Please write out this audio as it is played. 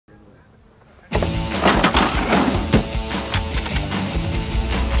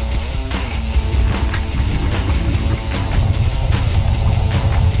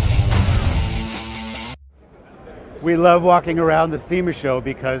We love walking around the SEMA show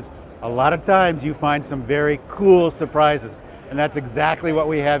because a lot of times you find some very cool surprises. And that's exactly what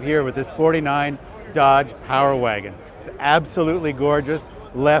we have here with this 49 Dodge Power Wagon. It's absolutely gorgeous,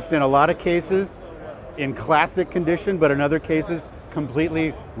 left in a lot of cases in classic condition, but in other cases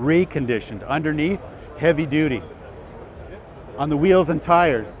completely reconditioned. Underneath, heavy duty. On the wheels and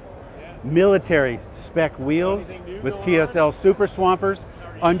tires, military spec wheels with TSL Super Swampers.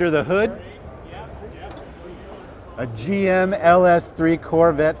 Under the hood, a GM LS3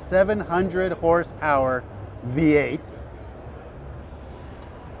 Corvette 700 horsepower V8.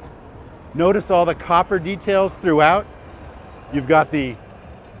 Notice all the copper details throughout. You've got the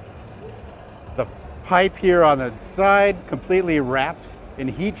pipe here on the side completely wrapped in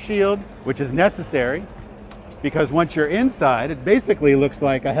heat shield, which is necessary because once you're inside, it basically looks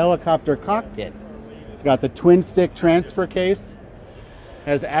like a helicopter cockpit. It's got the twin stick transfer case,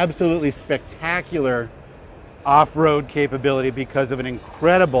 has absolutely spectacular off-road capability because of an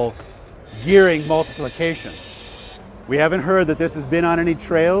incredible gearing multiplication. We haven't heard that this has been on any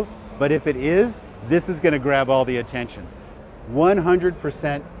trails, but if it is, this is going to grab all the attention.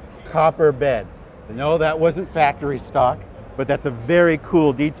 100% copper bed. No, that wasn't factory stock, but that's a very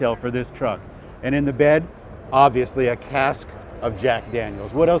cool detail for this truck. And in the bed, obviously a cask of Jack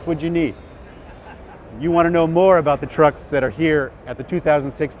Daniels. What else would you need? You want to know more about the trucks that are here at the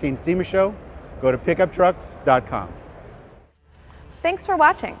 2016 SEMA show? Go to pickuptrucks.com. Thanks for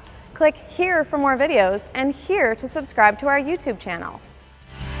watching. Click here for more videos and here to subscribe to our YouTube channel.